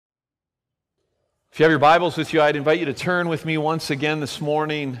If you have your Bibles with you, I'd invite you to turn with me once again this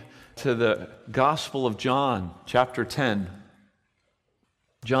morning to the Gospel of John, chapter 10.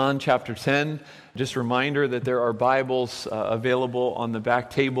 John chapter 10, just a reminder that there are Bibles available on the back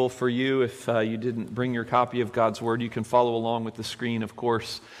table for you. If you didn't bring your copy of God's Word, you can follow along with the screen, of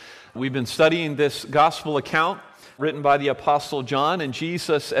course. We've been studying this Gospel account written by the Apostle John, and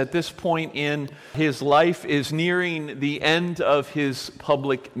Jesus at this point in his life is nearing the end of his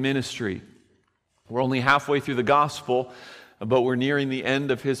public ministry. We're only halfway through the Gospel, but we're nearing the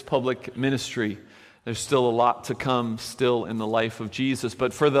end of his public ministry. There's still a lot to come still in the life of Jesus.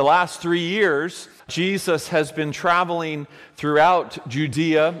 But for the last 3 years, Jesus has been traveling throughout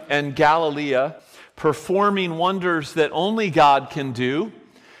Judea and Galilee, performing wonders that only God can do,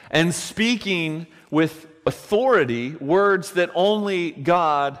 and speaking with authority words that only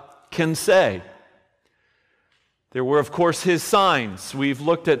God can say. There were, of course, his signs. We've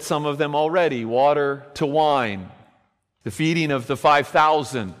looked at some of them already. Water to wine, the feeding of the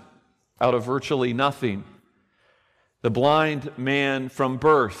 5,000 out of virtually nothing, the blind man from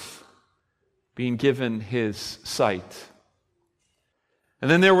birth being given his sight. And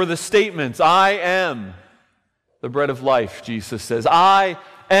then there were the statements, I am the bread of life, Jesus says. I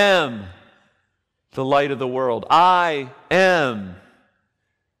am the light of the world. I am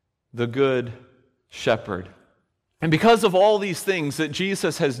the good shepherd. And because of all these things that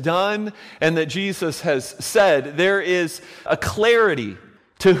Jesus has done and that Jesus has said, there is a clarity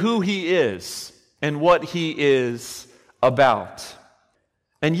to who he is and what he is about.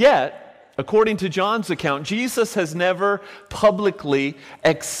 And yet, according to John's account, Jesus has never publicly,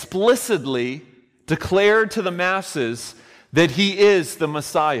 explicitly declared to the masses that he is the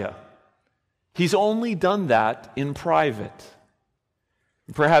Messiah. He's only done that in private.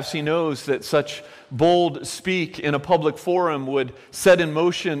 Perhaps he knows that such bold speak in a public forum would set in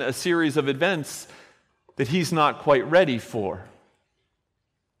motion a series of events that he's not quite ready for,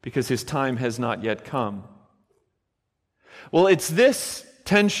 because his time has not yet come. Well, it's this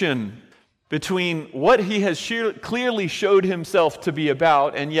tension between what he has clearly showed himself to be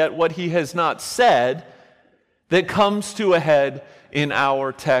about and yet what he has not said that comes to a head in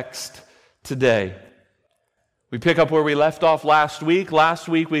our text today. We pick up where we left off last week. Last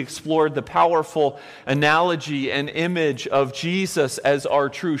week we explored the powerful analogy and image of Jesus as our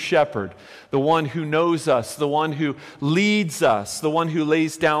true shepherd, the one who knows us, the one who leads us, the one who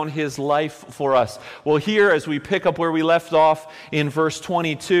lays down his life for us. Well, here as we pick up where we left off in verse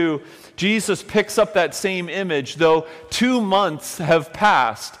 22, Jesus picks up that same image, though 2 months have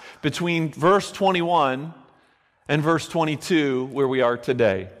passed between verse 21 and verse 22 where we are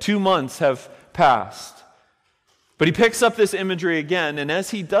today. 2 months have passed. But he picks up this imagery again, and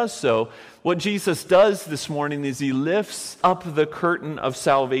as he does so, what Jesus does this morning is he lifts up the curtain of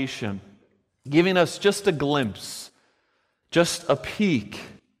salvation, giving us just a glimpse, just a peek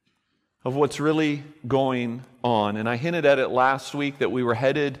of what's really going on. And I hinted at it last week that we were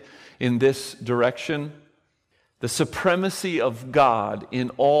headed in this direction. The supremacy of God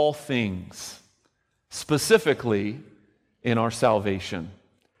in all things, specifically in our salvation.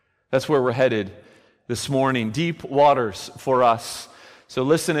 That's where we're headed this morning. Deep waters for us. So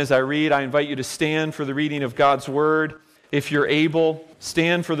listen as I read. I invite you to stand for the reading of God's Word. If you're able,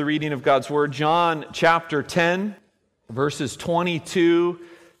 stand for the reading of God's Word. John chapter 10, verses 22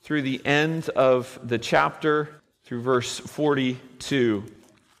 through the end of the chapter, through verse 42.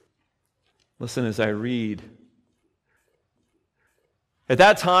 Listen as I read. At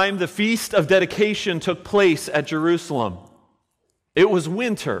that time, the feast of dedication took place at Jerusalem. It was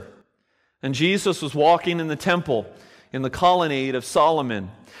winter, and Jesus was walking in the temple in the colonnade of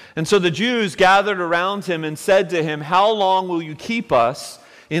Solomon. And so the Jews gathered around him and said to him, "How long will you keep us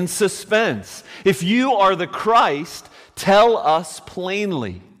in suspense? If you are the Christ, tell us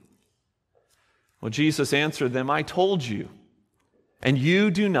plainly." Well, Jesus answered them, "I told you, and you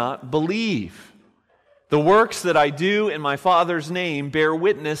do not believe. The works that I do in my Father's name bear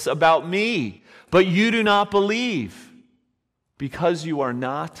witness about me, but you do not believe, because you are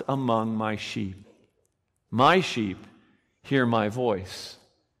not among my sheep. My sheep hear my voice,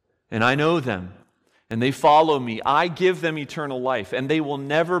 and I know them, and they follow me. I give them eternal life, and they will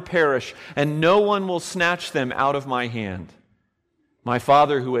never perish, and no one will snatch them out of my hand. My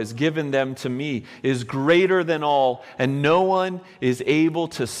Father who has given them to me is greater than all, and no one is able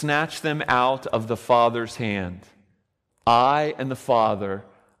to snatch them out of the Father's hand. I and the Father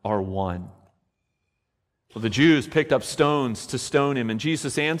are one." Well, the Jews picked up stones to stone him, and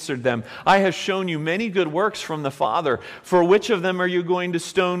Jesus answered them, "I have shown you many good works from the Father. For which of them are you going to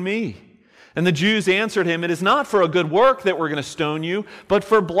stone me?" And the Jews answered him, "It is not for a good work that we're going to stone you, but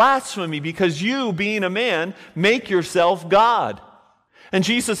for blasphemy, because you, being a man, make yourself God." And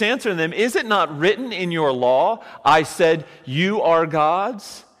Jesus answered them, "Is it not written in your law, I said, you are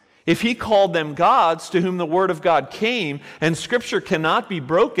gods?" If he called them gods to whom the word of God came, and Scripture cannot be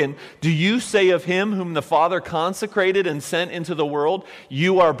broken, do you say of him whom the Father consecrated and sent into the world,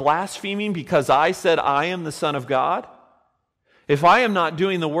 you are blaspheming because I said I am the Son of God? If I am not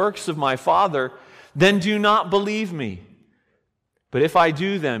doing the works of my Father, then do not believe me. But if I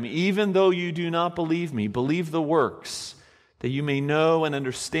do them, even though you do not believe me, believe the works, that you may know and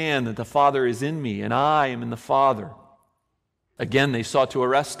understand that the Father is in me, and I am in the Father. Again, they sought to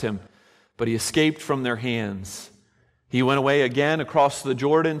arrest him, but he escaped from their hands. He went away again across the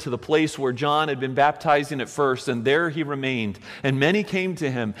Jordan to the place where John had been baptizing at first, and there he remained. And many came to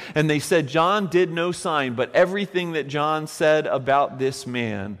him, and they said, "John did no sign, but everything that John said about this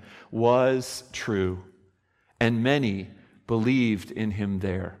man was true." And many believed in him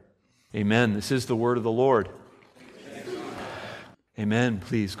there. Amen. This is the word of the Lord. Amen.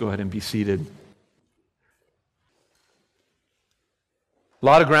 Please go ahead and be seated. A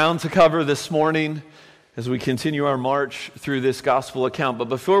lot of ground to cover this morning as we continue our march through this gospel account. But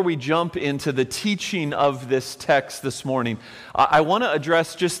before we jump into the teaching of this text this morning, I want to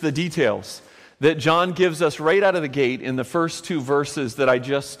address just the details that John gives us right out of the gate in the first two verses that I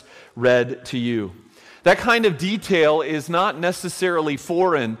just read to you. That kind of detail is not necessarily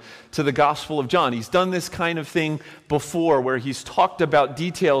foreign to the Gospel of John. He's done this kind of thing before where he's talked about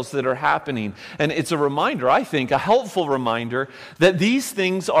details that are happening. And it's a reminder, I think, a helpful reminder that these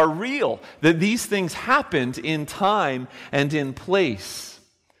things are real, that these things happened in time and in place.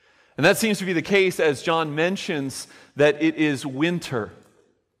 And that seems to be the case as John mentions that it is winter.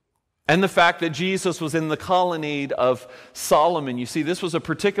 And the fact that Jesus was in the colonnade of Solomon. You see, this was a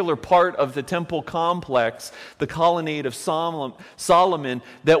particular part of the temple complex, the colonnade of Solomon,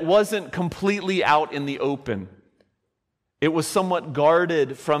 that wasn't completely out in the open. It was somewhat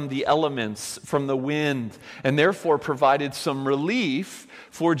guarded from the elements, from the wind, and therefore provided some relief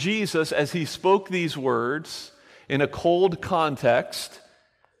for Jesus as he spoke these words in a cold context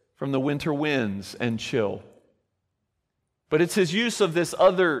from the winter winds and chill. But it's his use of this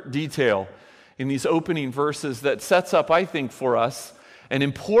other detail in these opening verses that sets up, I think, for us an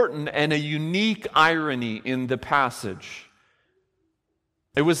important and a unique irony in the passage.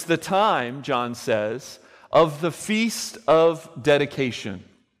 It was the time, John says, of the Feast of Dedication.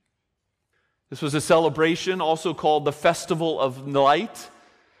 This was a celebration also called the Festival of Light.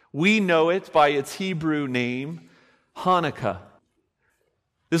 We know it by its Hebrew name, Hanukkah.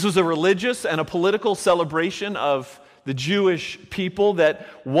 This was a religious and a political celebration of the Jewish people that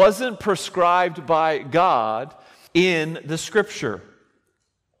wasn't prescribed by God in the Scripture,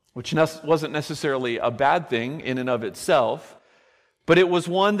 which wasn't necessarily a bad thing in and of itself, but it was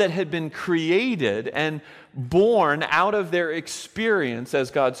one that had been created and born out of their experience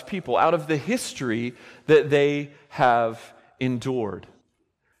as God's people, out of the history that they have endured.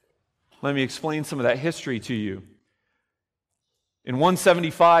 Let me explain some of that history to you. In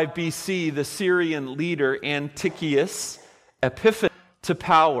 175 BC, the Syrian leader Antiochus Epiphanes to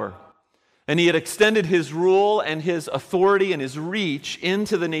power, and he had extended his rule and his authority and his reach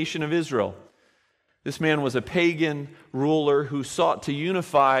into the nation of Israel. This man was a pagan ruler who sought to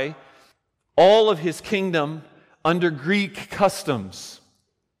unify all of his kingdom under Greek customs,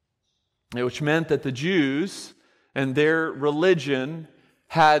 which meant that the Jews and their religion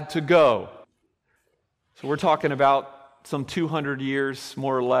had to go. So we're talking about some 200 years,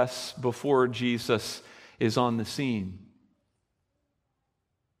 more or less, before Jesus is on the scene.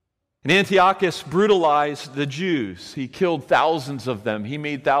 And Antiochus brutalized the Jews. He killed thousands of them. He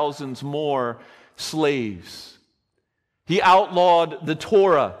made thousands more slaves. He outlawed the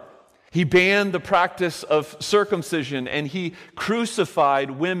Torah. He banned the practice of circumcision, and he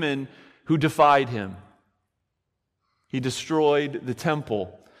crucified women who defied him. He destroyed the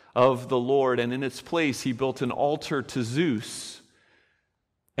temple of the Lord, and in its place he built an altar to Zeus,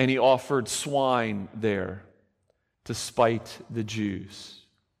 and he offered swine there to spite the Jews.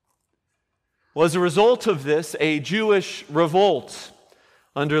 Well, as a result of this, a Jewish revolt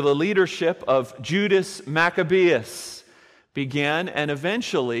under the leadership of Judas Maccabeus began and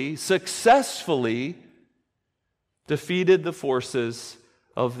eventually successfully defeated the forces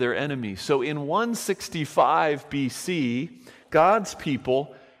of their enemies. So in 165 BC, God's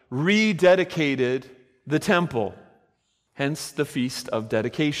people rededicated the temple, hence the Feast of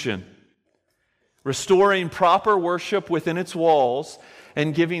Dedication, restoring proper worship within its walls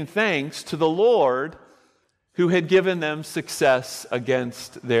and giving thanks to the Lord who had given them success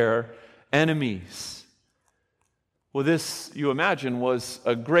against their enemies. Well, this, you imagine, was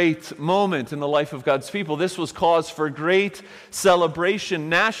a great moment in the life of God's people. This was cause for great celebration.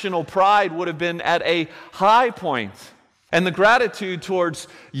 National pride would have been at a high point. And the gratitude towards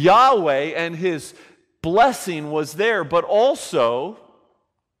Yahweh and His blessing was there, but also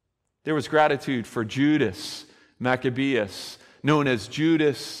there was gratitude for Judas Maccabeus, known as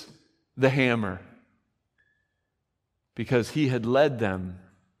Judas the Hammer, because he had led them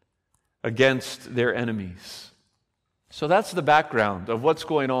against their enemies. So that's the background of what's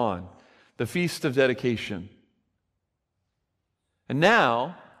going on, the Feast of Dedication. And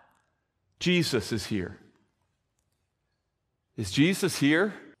now, Jesus is here. Is Jesus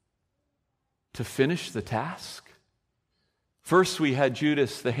here to finish the task? First we had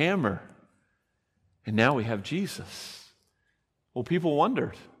Judas the Hammer, and now we have Jesus. Well, people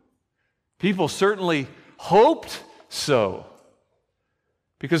wondered. People certainly hoped so.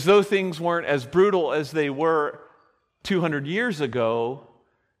 Because though things weren't as brutal as they were 200 years ago,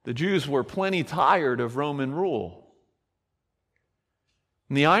 the Jews were plenty tired of Roman rule.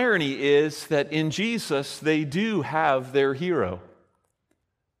 And the irony is that in Jesus, they do have their hero.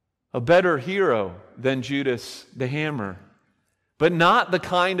 A better hero than Judas the Hammer, but not the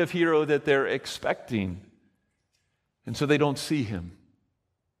kind of hero that they're expecting. And so they don't see him.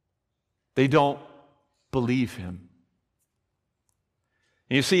 They don't believe him.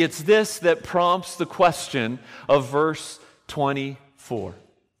 And you see, it's this that prompts the question of verse 24.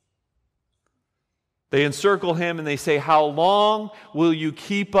 They encircle him and they say, "How long will you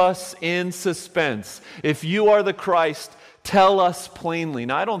keep us in suspense? If you are the Christ, tell us plainly."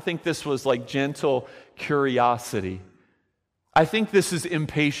 Now, I don't think this was like gentle curiosity. I think this is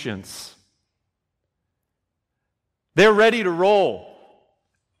impatience. They're ready to roll.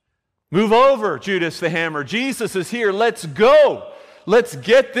 Move over, Judas the Hammer. Jesus is here. Let's go. Let's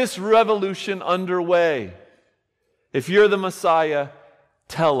get this revolution underway. If you're the Messiah,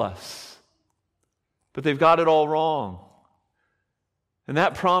 tell us. But they've got it all wrong. And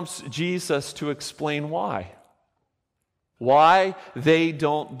that prompts Jesus to explain why. Why they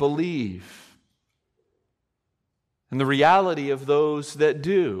don't believe. And the reality of those that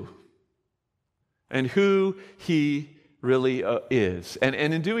do. And who he really is. And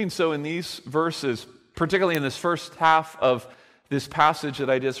in doing so in these verses, particularly in this first half of this passage that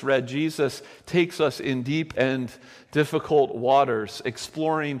I just read, Jesus takes us in deep and difficult waters,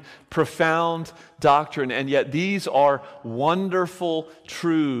 exploring profound doctrine, and yet these are wonderful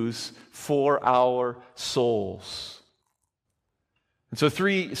truths for our souls. And so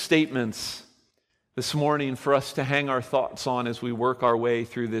 3 statements this morning for us to hang our thoughts on as we work our way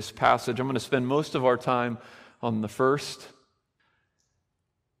through this passage. I'm going to spend most of our time on the first.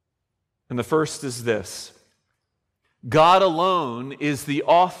 And the first is this: God alone is the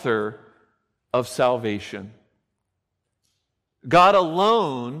author of salvation. God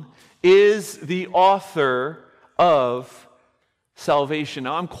alone is the author of salvation.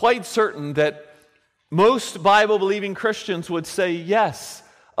 Now, I'm quite certain that most Bible-believing Christians would say, yes,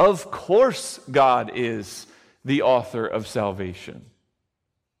 of course God is the author of salvation.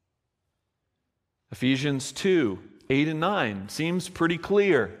 Ephesians 2, 8 and 9 seems pretty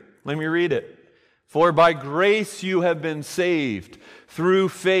clear. Let me read it. "For by grace you have been saved through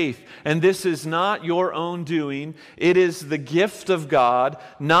faith, and this is not your own doing. It is the gift of God,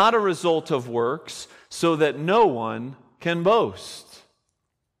 not a result of works, so that no one can boast."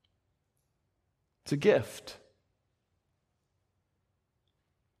 It's a gift.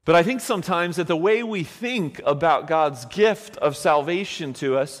 But I think sometimes that the way we think about God's gift of salvation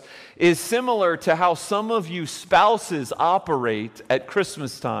to us is similar to how some of you spouses operate at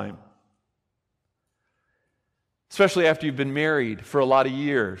Christmas time. Especially after you've been married for a lot of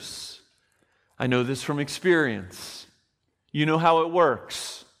years. I know this from experience. You know how it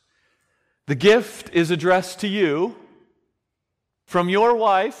works. The gift is addressed to you from your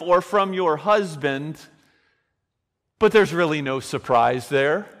wife or from your husband, but there's really no surprise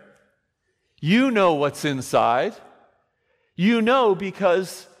there. You know what's inside. You know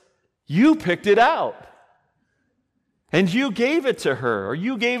because you picked it out. And you gave it to her, or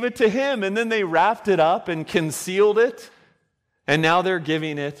you gave it to him, and then they wrapped it up and concealed it, and now they're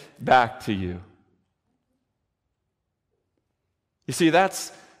giving it back to you. You see,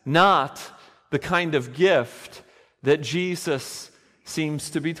 that's not the kind of gift that Jesus seems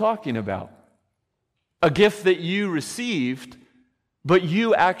to be talking about. A gift that you received, but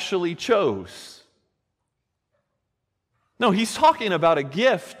you actually chose. No, he's talking about a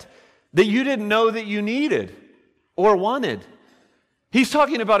gift that you didn't know that you needed or wanted. He's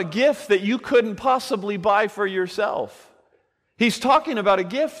talking about a gift that you couldn't possibly buy for yourself. He's talking about a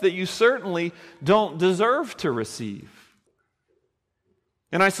gift that you certainly don't deserve to receive.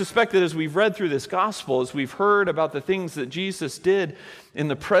 And I suspect that as we've read through this gospel, as we've heard about the things that Jesus did in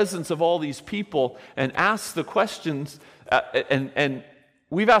the presence of all these people and asked the questions, and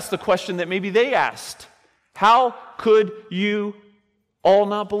we've asked the question that maybe they asked, how could you all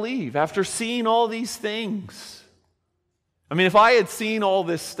not believe after seeing all these things? I mean, if I had seen all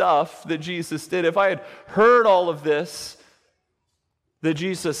this stuff that Jesus did, if I had heard all of this that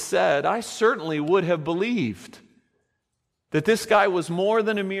Jesus said, I certainly would have believed that this guy was more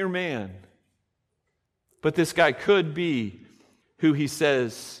than a mere man. But this guy could be who he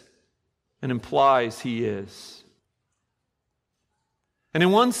says and implies he is. And in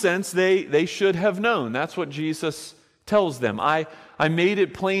one sense, they should have known. That's what Jesus tells them. I made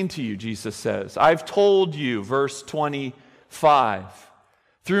it plain to you, Jesus says. I've told you, verse 25.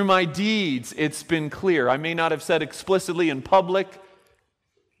 Through my deeds, it's been clear. I may not have said explicitly in public,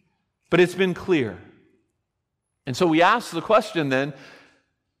 but it's been clear. And so we ask the question then,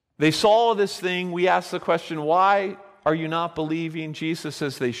 they saw this thing, we ask the question, why are you not believing? Jesus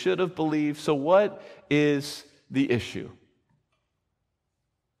says they should have believed. So what is the issue?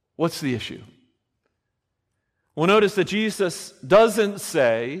 What's the issue? Well, notice that Jesus doesn't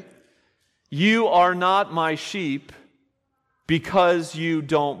say, you are not my sheep because you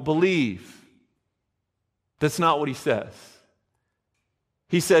don't believe. That's not what he says.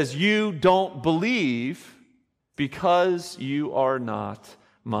 He says, you don't believe because you are not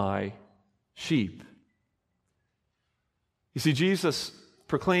my sheep. You see, Jesus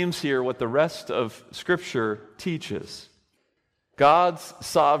proclaims here what the rest of Scripture teaches. God's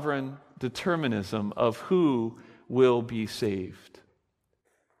sovereign determinism of who will be saved.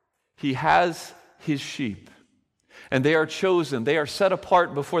 He has his sheep, and they are chosen. They are set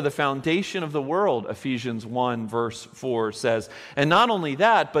apart before the foundation of the world, Ephesians 1 verse 4 says. And not only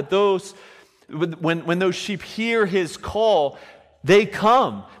that, but when those sheep hear his call, they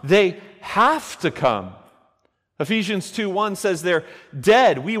come. They have to come. Ephesians 2:1 says they're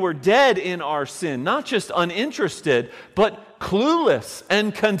dead. We were dead in our sin, not just uninterested, but clueless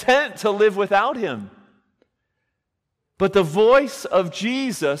and content to live without him. But the voice of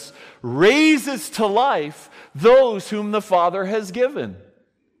Jesus raises to life those whom the Father has given.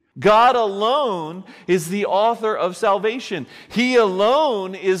 God alone is the author of salvation. He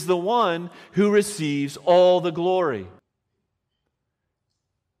alone is the one who receives all the glory.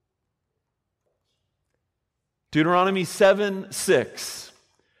 Deuteronomy 7:6.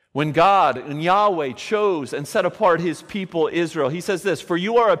 When God and Yahweh chose and set apart his people Israel, he says this, for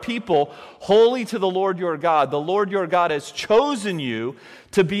you are a people holy to the Lord your God. The Lord your God has chosen you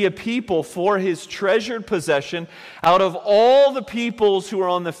to be a people for his treasured possession out of all the peoples who are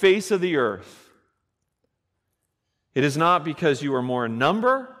on the face of the earth. It is not because you are more in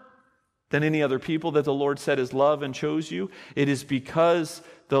number than any other people that the Lord set his love and chose you. It is because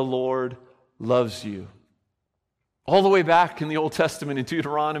the Lord loves you. All the way back in the Old Testament in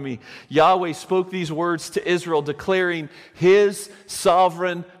Deuteronomy, Yahweh spoke these words to Israel, declaring his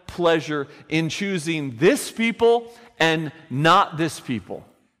sovereign pleasure in choosing this people and not this people.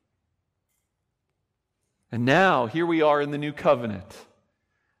 And now, here we are in the new covenant,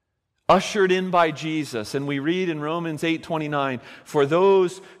 ushered in by Jesus. And we read in Romans 8:29, for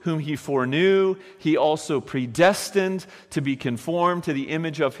those whom he foreknew, he also predestined to be conformed to the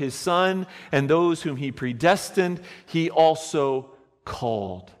image of his Son. And those whom he predestined, he also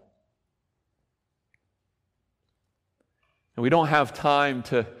called. And we don't have time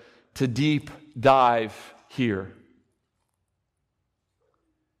to deep dive here.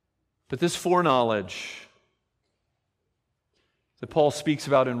 But this foreknowledge that Paul speaks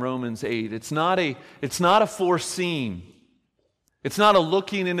about in Romans 8. It's not a foreseeing. It's not a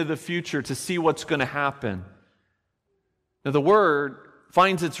looking into the future to see what's going to happen. Now, the word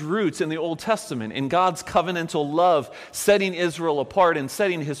finds its roots in the Old Testament, in God's covenantal love, setting Israel apart and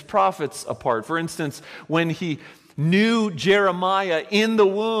setting his prophets apart. For instance, when he knew Jeremiah in the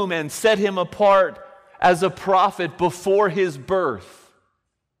womb and set him apart as a prophet before his birth.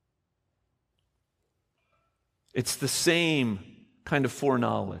 It's the same kind of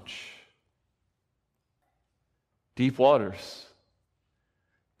foreknowledge. Deep waters.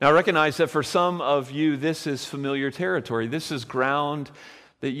 Now recognize that for some of you, this is familiar territory. This is ground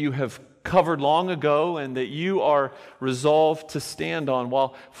that you have covered long ago and that you are resolved to stand on.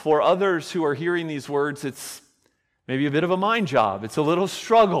 While for others who are hearing these words, it's maybe a bit of a mind job. It's a little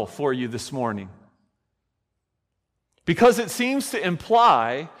struggle for you this morning. Because it seems to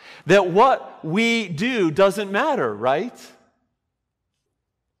imply that what we do doesn't matter, right?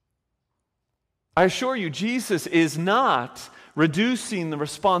 I assure you, Jesus is not reducing the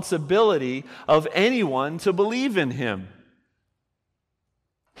responsibility of anyone to believe in him.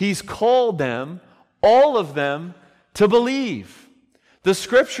 He's called them, all of them, to believe. The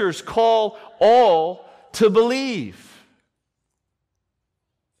Scriptures call all to believe.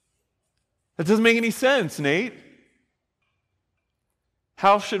 That doesn't make any sense, Nate.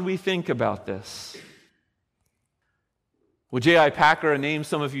 How should we think about this? Well, J.I. Packer, a name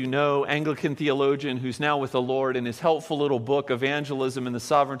some of you know, Anglican theologian who's now with the Lord, in his helpful little book, Evangelism and the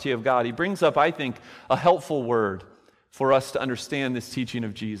Sovereignty of God, he brings up, I think, a helpful word for us to understand this teaching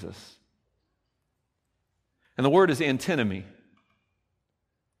of Jesus. And the word is antinomy.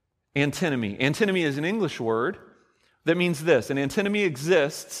 Antinomy. Antinomy is an English word that means this. An antinomy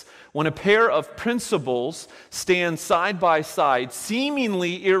exists when a pair of principles stand side by side,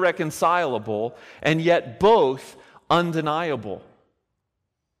 seemingly irreconcilable, and yet both undeniable.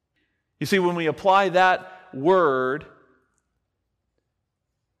 You see, when we apply that word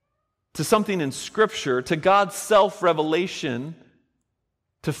to something in Scripture, to God's self-revelation,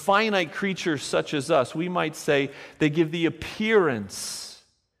 to finite creatures such as us, we might say they give the appearance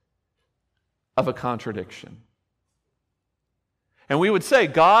of a contradiction. And we would say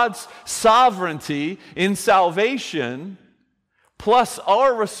God's sovereignty in salvation plus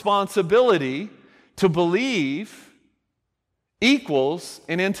our responsibility to believe equals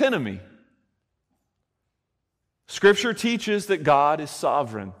an antinomy. Scripture teaches that God is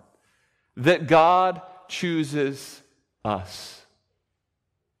sovereign, that God chooses us.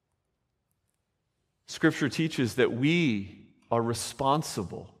 Scripture teaches that we are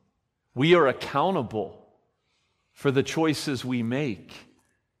responsible. We are accountable for the choices we make.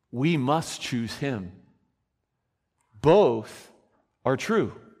 We must choose Him. Both are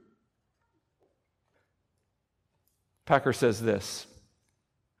true. Packer says this,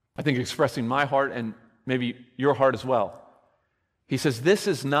 I think expressing my heart and maybe your heart as well. He says, this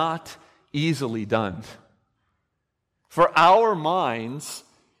is not easily done. For our minds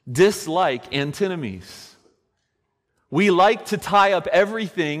dislike antinomies. We like to tie up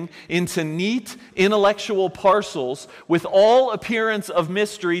everything into neat intellectual parcels with all appearance of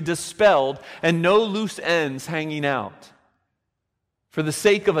mystery dispelled and no loose ends hanging out. For the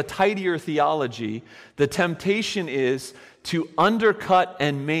sake of a tidier theology, the temptation is to undercut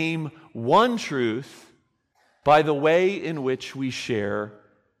and maim one truth by the way in which we share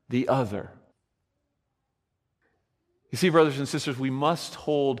the other. You see, brothers and sisters, we must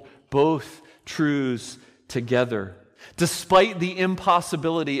hold both truths together, despite the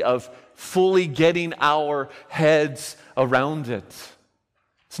impossibility of fully getting our heads around it.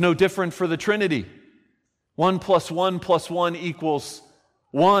 It's no different for the Trinity. 1 + 1 + 1 equals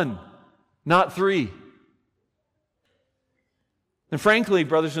 1, not 3. And frankly,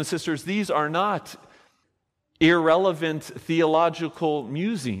 brothers and sisters, these are not irrelevant theological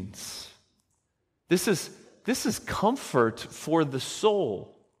musings. This is comfort for the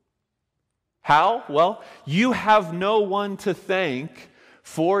soul. How? Well, you have no one to thank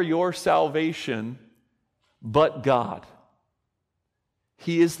for your salvation but God.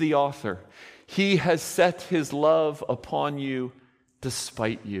 He is the author. He has set His love upon you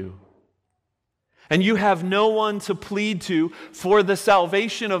despite you. And you have no one to plead to for the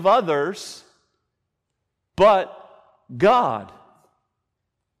salvation of others but God.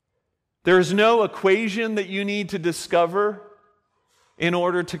 There is no equation that you need to discover in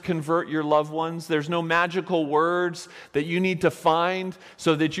order to convert your loved ones. There's no magical words that you need to find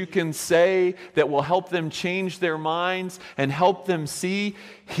so that you can say that will help them change their minds and help them see.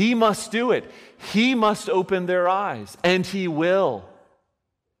 He must do it. He must open their eyes, and He will.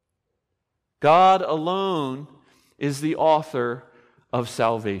 God alone is the author of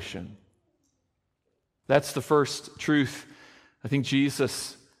salvation. That's the first truth I think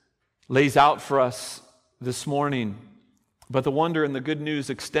Jesus lays out for us this morning. But the wonder and the good news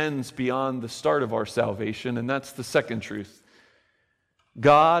extends beyond the start of our salvation, and that's the second truth.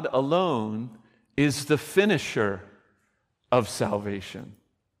 God alone is the finisher of salvation.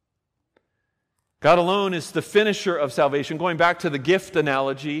 God alone is the finisher of salvation. Going back to the gift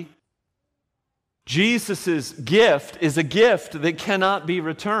analogy, Jesus' gift is a gift that cannot be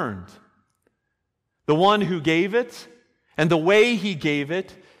returned. The one who gave it and the way He gave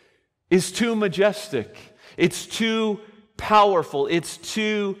it is too majestic. It's too powerful. It's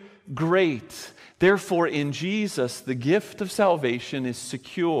too great. Therefore, in Jesus, the gift of salvation is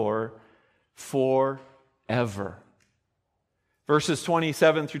secure forever. Verses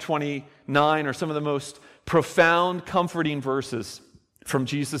 27 through 29 are some of the most profound, comforting verses from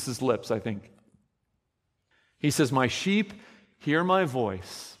Jesus' lips, I think. He says, "My sheep hear my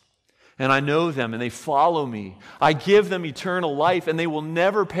voice, and I know them, and they follow me. I give them eternal life, and they will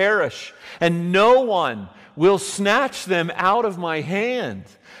never perish, and no one will snatch them out of my hand.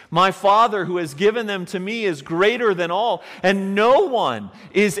 My Father who has given them to me is greater than all, and no one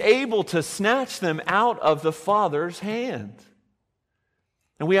is able to snatch them out of the Father's hand.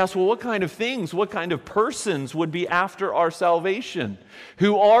 And we ask, well, what kind of things, what kind of persons would be after our salvation?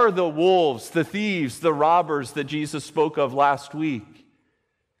 Who are the wolves, the thieves, the robbers that Jesus spoke of last week?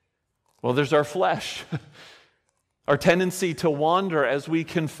 Well, there's our flesh, our tendency to wander as we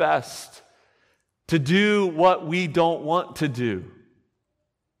confessed, to do what we don't want to do.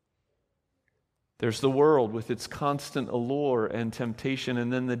 There's the world with its constant allure and temptation,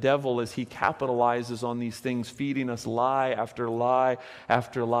 and then the devil as he capitalizes on these things, feeding us lie after lie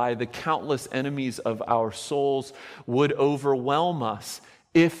after lie. The countless enemies of our souls would overwhelm us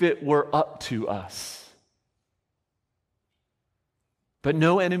if it were up to us. But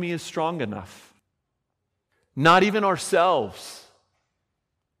no enemy is strong enough. Not even ourselves.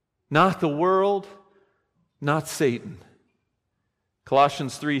 Not the world, not Satan.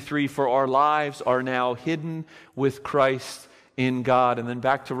 Colossians 3:3, for our lives are now hidden with Christ in God. And then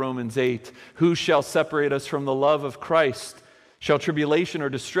back to Romans 8, who shall separate us from the love of Christ? Shall tribulation or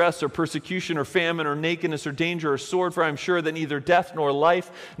distress or persecution or famine or nakedness or danger or sword? For I am sure that neither death nor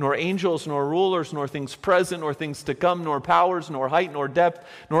life, nor angels, nor rulers, nor things present, nor things to come, nor powers, nor height, nor depth,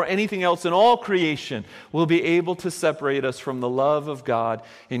 nor anything else in all creation will be able to separate us from the love of God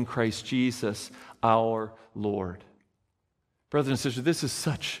in Christ Jesus our Lord. Brothers and sisters, this is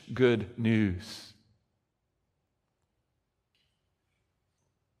such good news.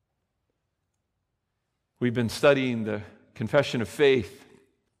 We've been studying the Confession of Faith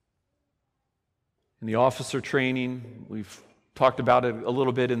in the officer training. We've talked about it a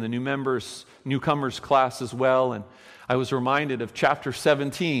little bit in the newcomers class as well. And I was reminded of chapter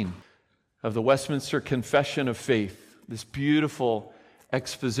 17 of the Westminster Confession of Faith, this beautiful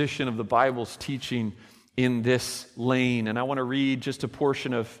exposition of the Bible's teaching in this lane. And I want to read just a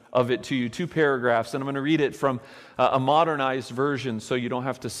portion of it to you, 2 paragraphs. And I'm going to read it from a modernized version so you don't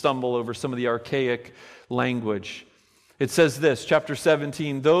have to stumble over some of the archaic language. It says this, chapter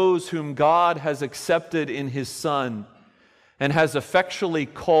 17, those whom God has accepted in His Son and has effectually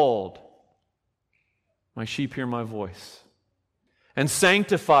called, my sheep hear my voice, and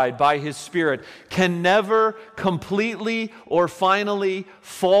sanctified by His Spirit can never completely or finally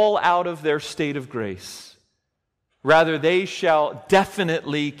fall out of their state of grace. Rather, they shall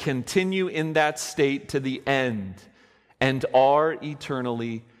definitely continue in that state to the end and are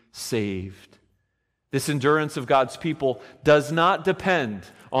eternally saved. This endurance of God's people does not depend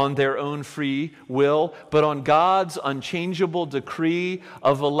on their own free will, but on God's unchangeable decree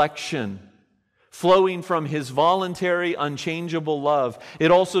of election, flowing from His voluntary, unchangeable love. It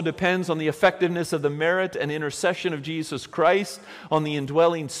also depends on the effectiveness of the merit and intercession of Jesus Christ, on the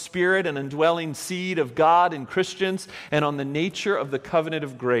indwelling Spirit and indwelling seed of God in Christians, and on the nature of the covenant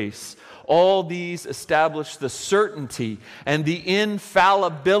of grace. All these establish the certainty and the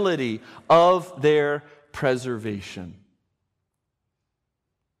infallibility of their preservation.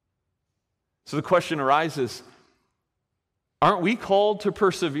 So the question arises, aren't we called to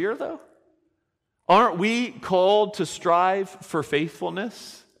persevere though? Aren't we called to strive for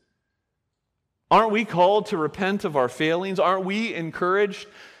faithfulness? Aren't we called to repent of our failings? Aren't we encouraged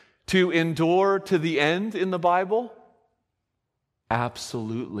to endure to the end in the Bible?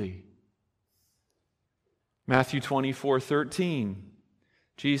 Absolutely. Matthew 24:13,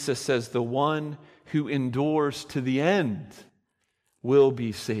 Jesus says, the one who endures to the end will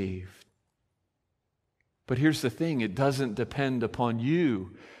be saved. But here's the thing, it doesn't depend upon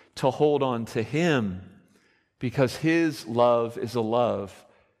you to hold on to Him, because His love is a love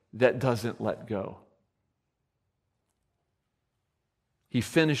that doesn't let go. He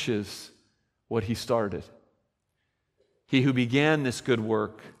finishes what He started. He who began this good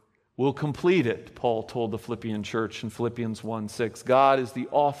work will complete it, Paul told the Philippian church in Philippians 1:6. God is the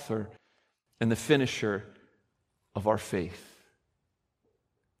author and the finisher of our faith.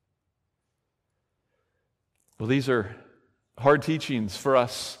 Well, these are hard teachings for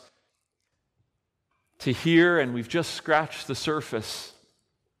us to hear, and we've just scratched the surface.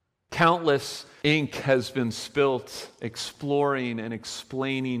 Countless ink has been spilt exploring and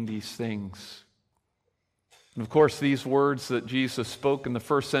explaining these things. And of course, these words that Jesus spoke in the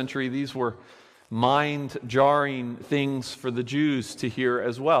first century, these were mind-jarring things for the Jews to hear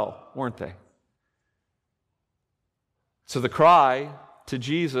as well, weren't they? So the cry to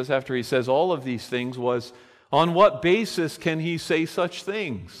Jesus after He says all of these things was, on what basis can He say such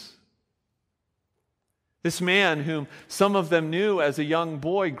things? This man, whom some of them knew as a young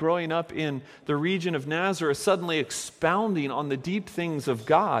boy growing up in the region of Nazareth, suddenly expounding on the deep things of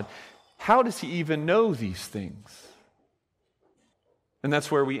God. How does he even know these things? And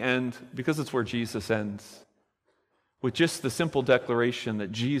that's where we end, because it's where Jesus ends, with just the simple declaration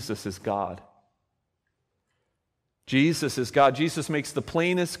that Jesus is God. Jesus is God. Jesus makes the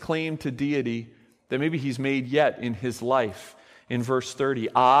plainest claim to deity that maybe he's made yet in his life. In verse 30,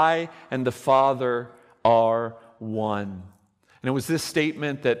 I and the Father are one. And it was this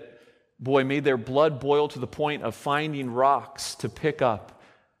statement that, made their blood boil to the point of finding rocks to pick up,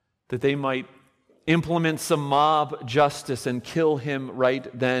 that they might implement some mob justice and kill him right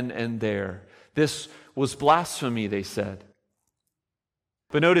then and there. This was blasphemy, they said.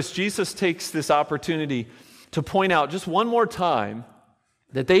 But notice, Jesus takes this opportunity to point out just one more time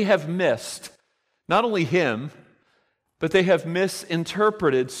that they have missed not only him, but they have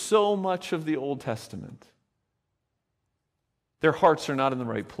misinterpreted so much of the Old Testament. Their hearts are not in the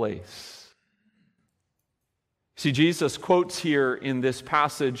right place. See, Jesus quotes here in this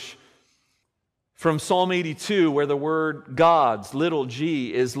passage from Psalm 82, where the word gods, little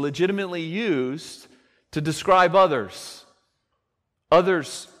g, is legitimately used to describe others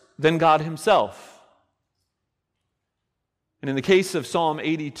than God himself. And in the case of Psalm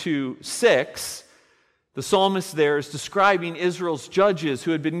 82:6, the psalmist there is describing Israel's judges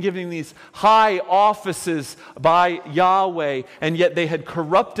who had been given these high offices by Yahweh, and yet they had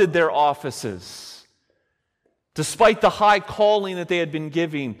corrupted their offices, despite the high calling that they had been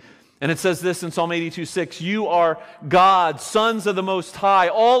given. And it says this in Psalm 82:6, you are God, sons of the Most High,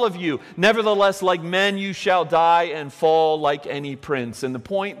 all of you. Nevertheless, like men you shall die and fall like any prince. And the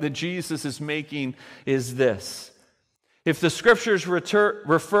point that Jesus is making is this. If the Scriptures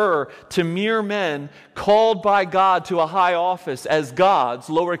refer to mere men called by God to a high office as gods,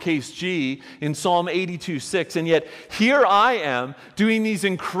 lowercase g, in Psalm 82:6, and yet here I am doing these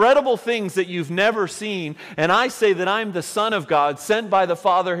incredible things that you've never seen, and I say that I'm the Son of God, sent by the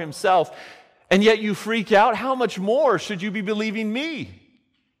Father himself, and yet you freak out, how much more should you be believing me?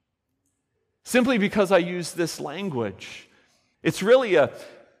 Simply because I use this language. It's really a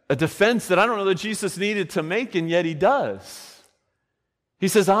defense that I don't know that Jesus needed to make, and yet he does. He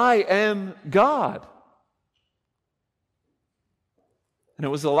says, I am God. And it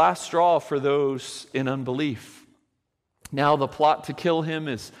was the last straw for those in unbelief. Now the plot to kill him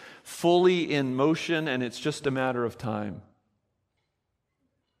is fully in motion, and it's just a matter of time.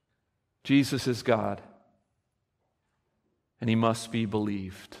 Jesus is God, and he must be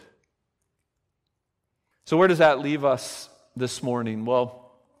believed. So where does that leave us this morning? Well,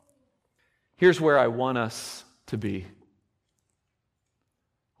 here's where I want us to be.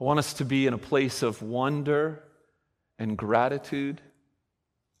 I want us to be in a place of wonder and gratitude,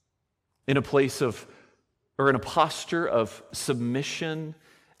 in a place of, or in a posture of submission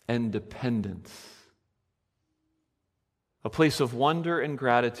and dependence. A place of wonder and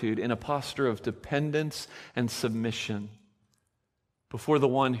gratitude in a posture of dependence and submission before the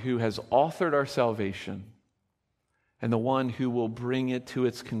one who has authored our salvation and the one who will bring it to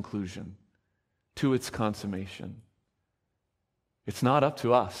its conclusion, to its consummation. It's not up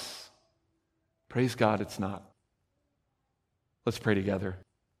to us. Praise God, it's not. Let's pray together.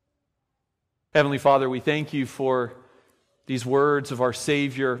 Heavenly Father, we thank you for these words of our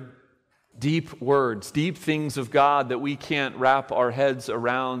Savior, deep words, deep things of God that we can't wrap our heads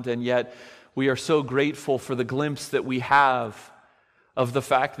around, and yet we are so grateful for the glimpse that we have of the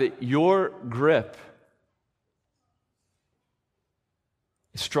fact that your grip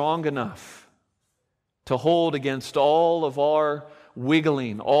is strong enough to hold against all of our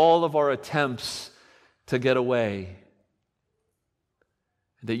wiggling, all of our attempts to get away.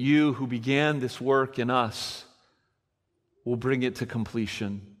 That you who began this work in us will bring it to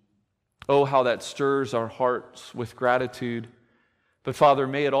completion. Oh, how that stirs our hearts with gratitude. But Father,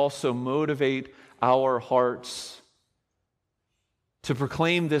 may it also motivate our hearts to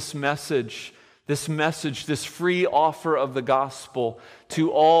proclaim this message, this free offer of the gospel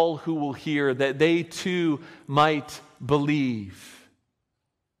to all who will hear, that they too might believe,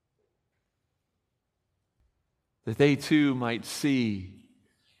 that they too might see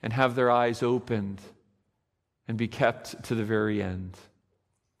and have their eyes opened and be kept to the very end.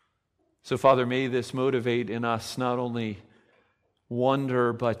 So, Father, may this motivate in us not only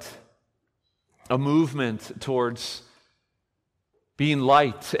wonder, but a movement towards being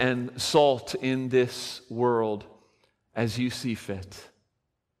light and salt in this world as you see fit.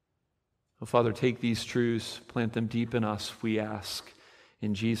 Oh, Father, take these truths, plant them deep in us, we ask.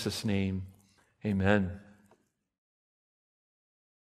 In Jesus' name, amen.